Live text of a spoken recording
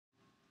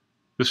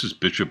This is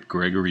Bishop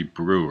Gregory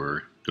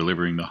Brewer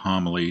delivering the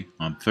homily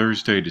on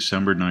Thursday,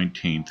 December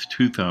 19th,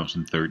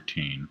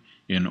 2013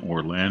 in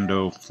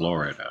Orlando,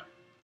 Florida.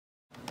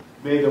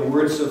 May the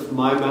words of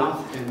my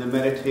mouth and the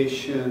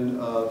meditation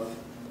of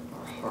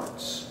our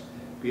hearts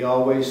be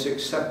always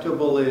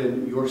acceptable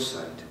in your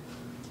sight,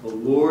 O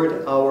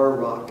Lord, our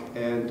rock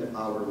and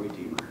our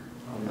Redeemer.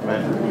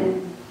 Amen.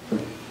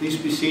 Amen. Please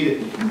be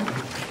seated.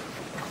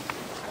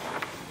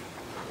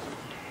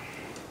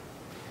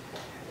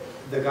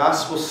 The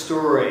gospel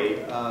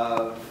story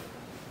of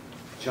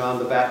John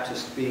the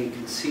Baptist being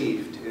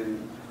conceived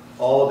and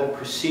all that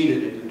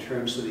preceded it in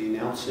terms of the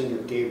announcing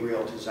of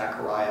Gabriel to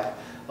Zechariah,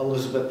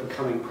 Elizabeth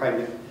becoming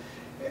pregnant,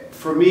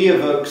 for me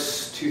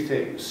evokes two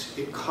things.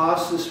 It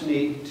causes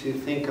me to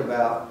think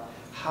about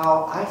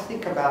how I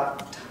think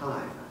about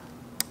time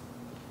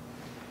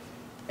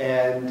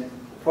and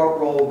what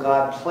role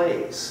God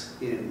plays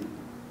in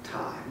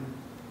time,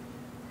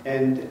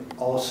 and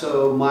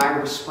also my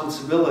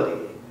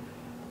responsibility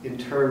in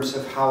terms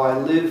of how I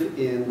live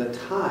in the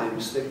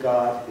times that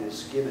God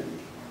has given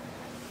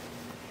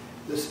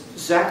me.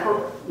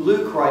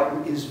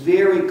 Luke is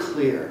very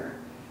clear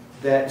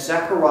that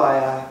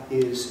Zechariah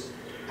is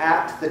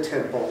at the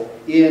temple,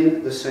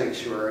 in the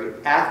sanctuary,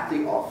 at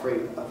the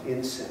offering of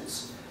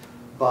incense,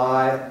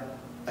 by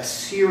a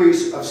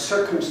series of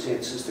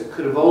circumstances that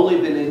could have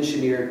only been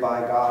engineered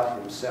by God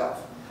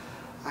himself.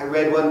 I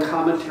read one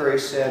commentary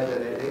said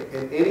that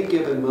at any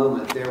given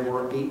moment there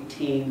were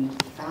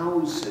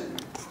 18,000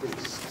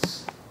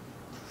 priests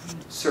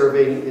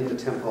serving in the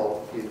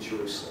temple in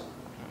Jerusalem.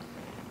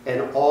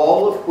 And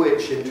all of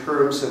which, in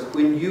terms of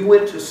when you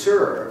went to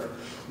serve,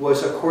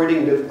 was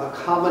according to a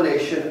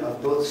combination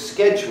of both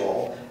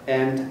schedule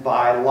and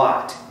by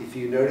lot. If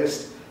you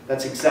noticed,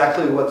 that's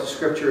exactly what the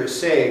scripture is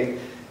saying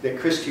that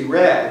Christy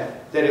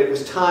read, that it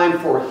was time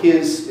for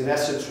his, in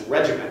essence,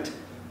 regiment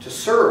to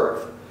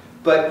serve.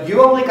 But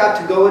you only got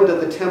to go into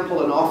the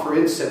temple and offer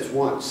incense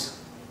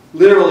once,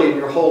 literally in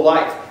your whole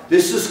life.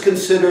 This is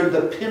considered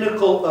the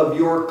pinnacle of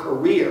your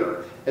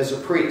career as a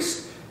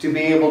priest, to be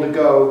able to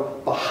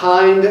go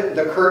behind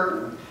the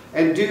curtain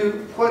and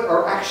do what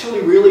are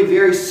actually really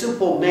very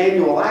simple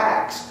manual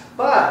acts,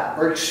 but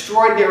are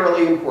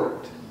extraordinarily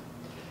important.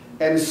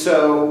 And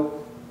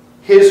so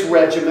his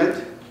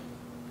regiment,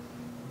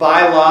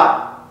 by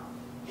lot,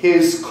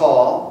 his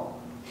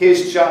call,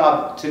 his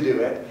job to do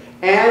it,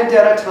 and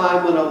at a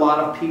time when a lot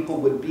of people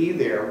would be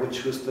there,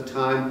 which was the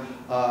time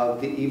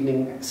of the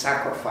evening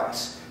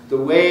sacrifice. The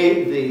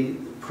way the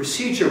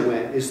procedure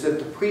went is that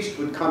the priest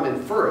would come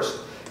in first,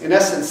 in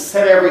essence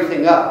set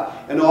everything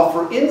up, and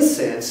offer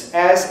incense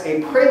as a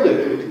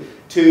prelude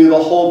to the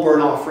whole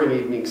burnt offering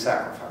evening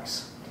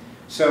sacrifice.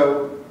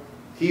 So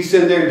he's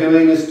in there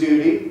doing his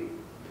duty.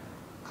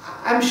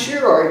 I'm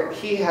sure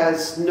he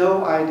has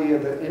no idea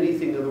that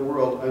anything in the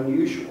world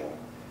unusual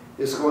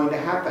is going to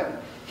happen.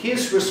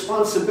 His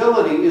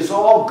responsibility is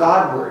all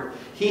Godward.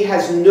 He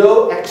has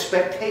no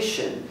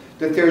expectation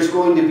that there's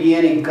going to be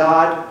any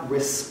God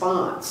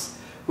response,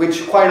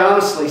 which quite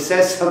honestly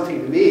says something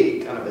to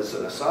me, kind of as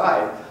an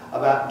aside,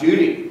 about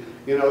duty.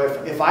 You know,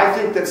 if I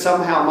think that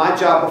somehow my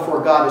job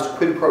before God is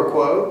quid pro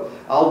quo,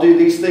 I'll do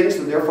these things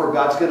and therefore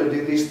God's going to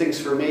do these things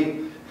for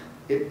me,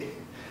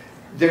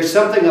 there's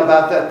something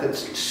about that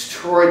that's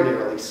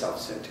extraordinarily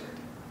self-centered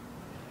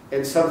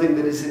and something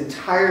that is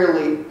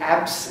entirely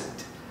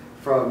absent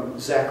from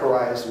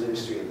Zechariah's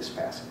ministry in this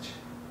passage.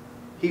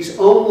 He's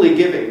only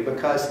giving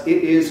because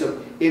it is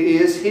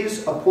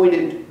his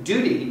appointed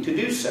duty to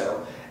do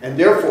so, and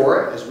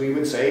therefore, as we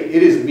would say,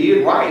 it is meet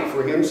and right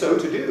for him so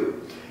to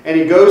do. And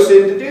he goes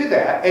in to do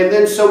that, and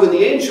then so when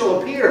the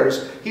angel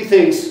appears, he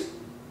thinks,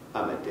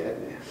 I'm a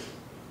dead man.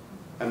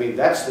 I mean,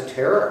 that's the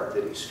terror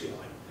that he's feeling.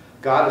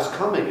 God is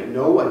coming, and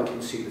no one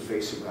can see the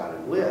face of God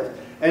and live.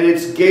 And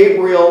it's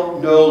Gabriel,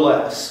 no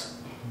less,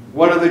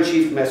 one of the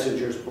chief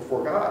messengers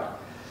before God.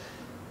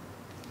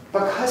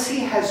 Because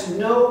he has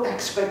no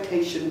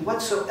expectation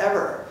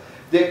whatsoever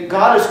that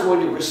God is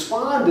going to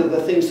respond to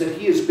the things that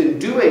he has been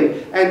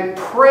doing and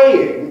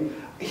praying,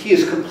 he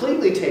is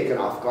completely taken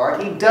off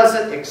guard. He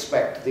doesn't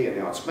expect the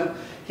announcement.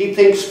 He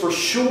thinks for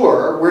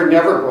sure we're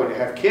never going to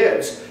have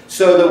kids.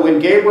 So that when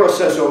Gabriel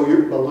says, oh,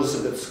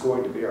 Elizabeth's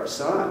going to be our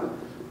son,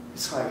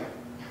 it's like,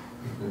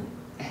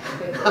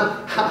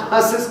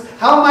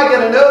 how am I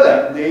going to know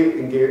that?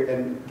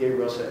 And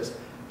Gabriel says,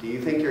 do you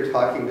think you're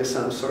talking to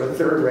some sort of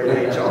third-rate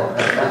angel?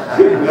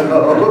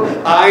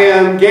 No, I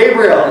am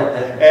Gabriel.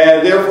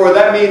 And therefore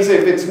that means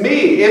if it's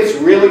me, it's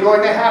really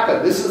going to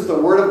happen. This is the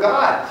word of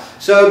God.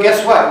 So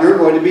guess what? You're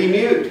going to be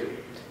mute.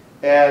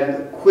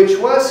 And which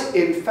was,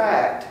 in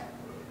fact,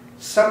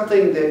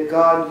 something that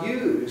God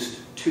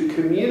used to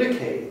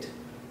communicate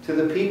to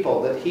the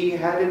people that he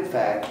had, in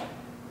fact,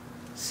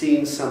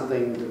 seen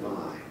something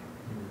divine.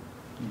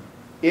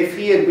 If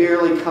he had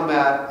merely come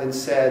out and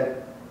said,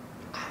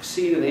 I've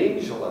seen an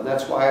angel, and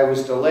that's why I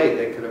was delayed,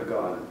 they could have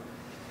gone,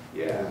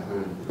 yeah.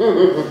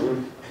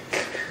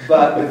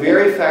 But the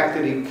very fact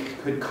that he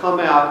could come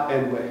out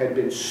and had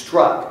been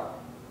struck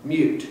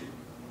mute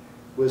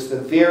was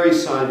the very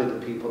sign to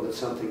the people that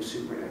something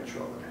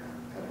supernatural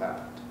had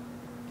happened,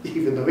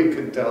 even though he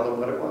couldn't tell them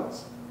what it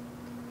was.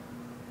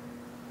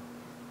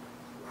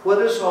 What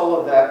does all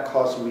of that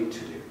cause me to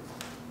do?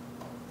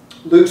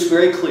 Luke's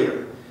very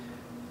clear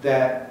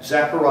that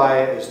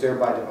Zechariah is there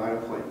by divine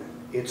appointment.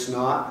 It's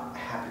not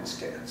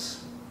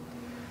happenstance.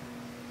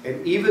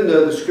 And even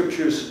though the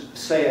scriptures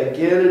say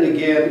again and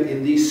again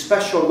in these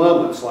special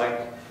moments, like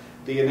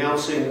the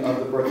announcing of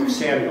the birth of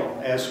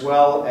Samuel, as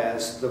well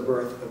as the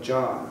birth of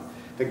John,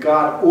 that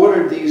God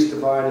ordered these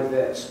divine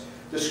events,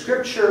 the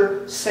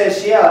scripture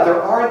says, yeah,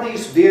 there are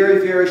these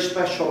very, very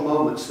special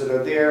moments that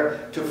are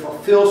there to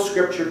fulfill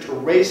scripture, to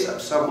raise up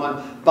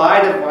someone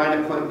by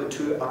divine appointment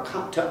to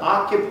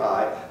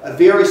occupy a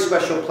very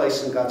special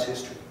place in God's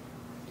history.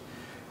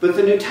 But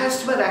the New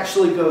Testament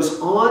actually goes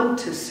on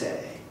to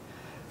say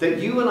that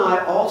you and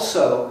I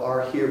also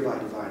are here by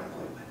divine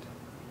appointment.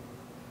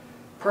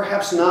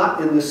 Perhaps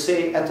not at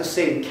the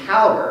same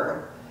caliber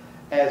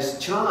as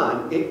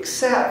John,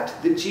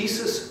 except that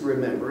Jesus,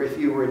 remember, if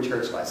you were in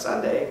church last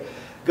Sunday,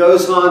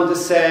 goes on to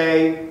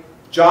say,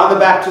 John the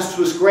Baptist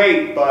was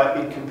great, but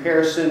in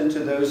comparison to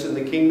those in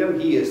the kingdom,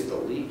 he is the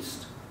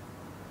least.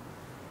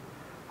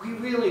 We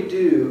really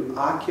do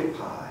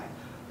occupy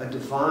a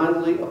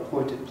divinely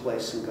appointed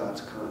place in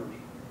God's economy.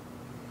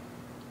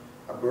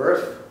 Our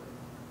birth,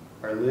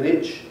 our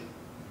lineage,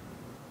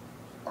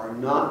 are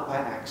not by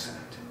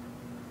accident.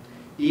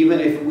 Even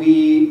if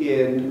we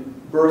in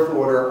birth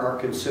order are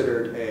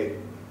considered a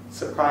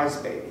surprise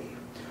baby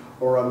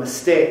or a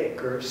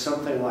mistake or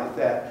something like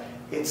that,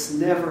 it's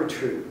never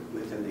true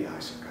within the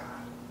eyes of God.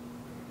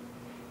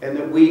 And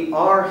that we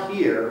are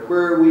here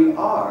where we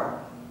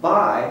are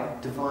by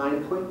divine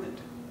appointment.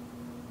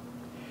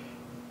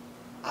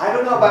 I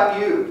don't know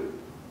about you,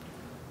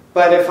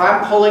 but if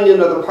I'm pulling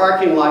into the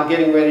parking lot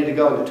getting ready to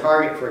go into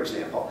Target, for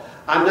example,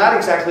 I'm not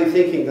exactly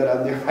thinking that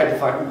I'm there by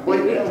divine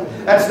appointment.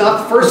 That's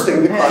not the first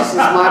thing that crosses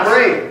my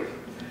brain.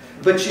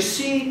 But you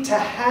see, to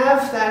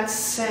have that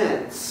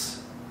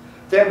sense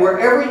that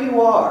wherever you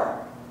are,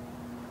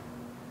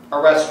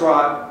 a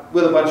restaurant,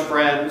 with a bunch of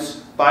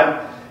friends,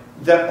 but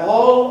that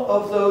all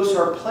of those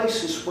are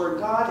places where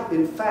God,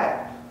 in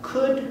fact,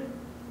 could,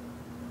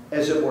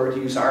 as it were, to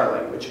use our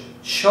language,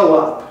 show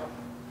up.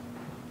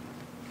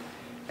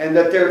 And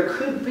that there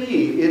could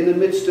be, in the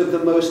midst of the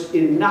most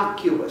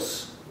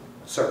innocuous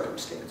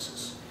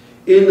circumstances,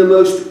 in the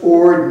most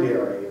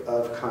ordinary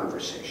of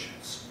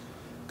conversations,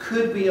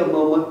 could be a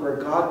moment where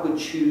God would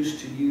choose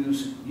to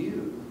use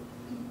you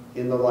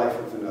in the life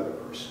of another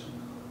person,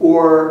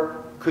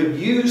 or could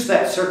use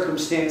that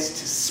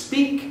circumstance to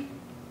speak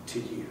to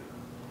you,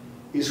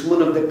 is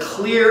one of the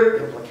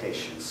clear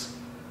implications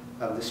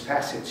of this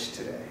passage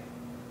today,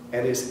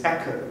 and is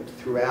echoed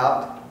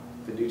throughout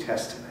the New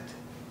Testament.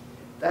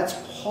 That's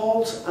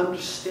Paul's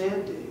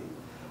understanding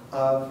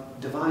of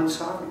divine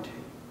sovereignty.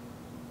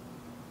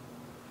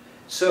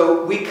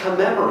 So we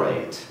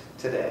commemorate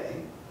today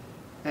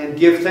and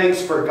give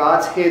thanks for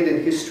God's hand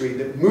in history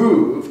that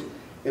moved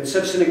in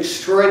such an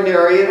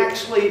extraordinary and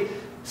actually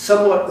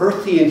somewhat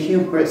earthy and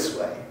humorous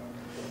way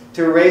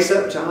to raise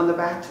up John the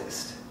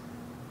Baptist.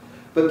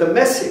 But the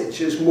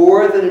message is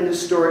more than an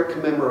historic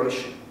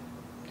commemoration.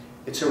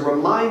 It's a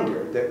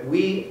reminder that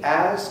we,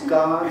 as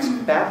God's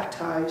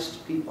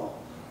baptized people,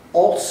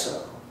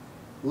 also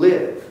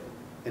live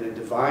in a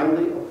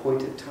divinely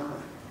appointed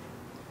time,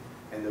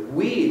 and that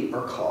we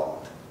are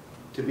called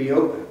to be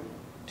open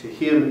to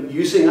Him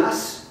using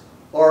us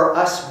or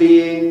us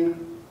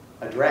being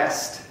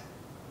addressed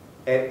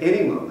at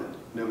any moment,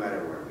 no matter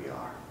where.